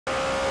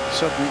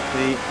sudden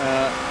the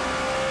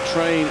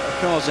train of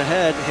cars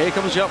ahead. Here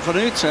comes Jaap van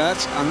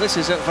Uitert, and this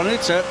is it, van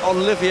Uitert on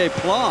Olivier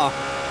Pla.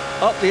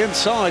 Up the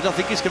inside, I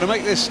think he's going to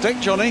make this stick,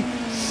 Johnny.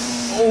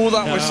 Oh,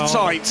 that was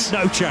tight.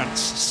 No chance,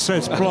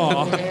 says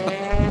Pla.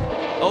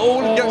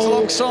 Oh, he gets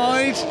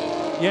alongside.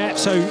 Yeah,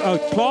 so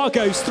Pla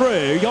goes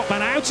through, Jaap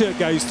van Uitert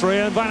goes through,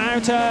 and van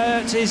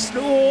Uitert is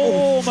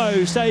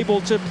almost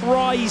able to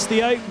prize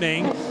the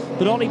opening,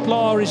 but Ollie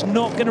Pla is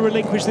not going to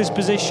relinquish this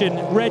position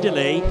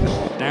readily.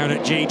 Down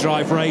at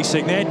G-Drive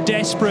Racing, they're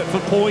desperate for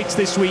points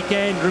this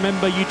weekend.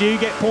 Remember, you do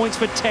get points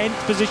for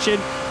 10th position,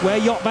 where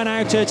Jaap van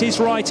Uitert is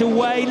right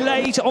away,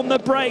 late on the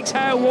brakes.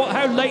 How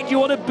late do you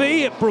want to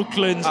be at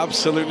Brooklands?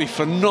 Absolutely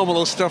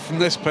phenomenal stuff from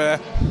this pair.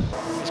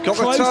 He's got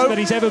the toe. Closer than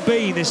he's ever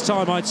been this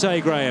time, I'd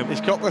say, Graham.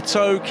 He's got the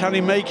toe. Can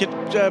he make it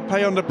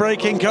pay on the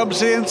braking? Comes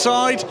to the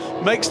inside,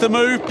 makes the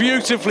move.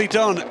 Beautifully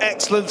done.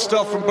 Excellent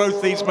stuff from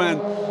both these men.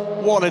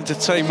 What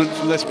entertainment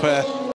from this pair.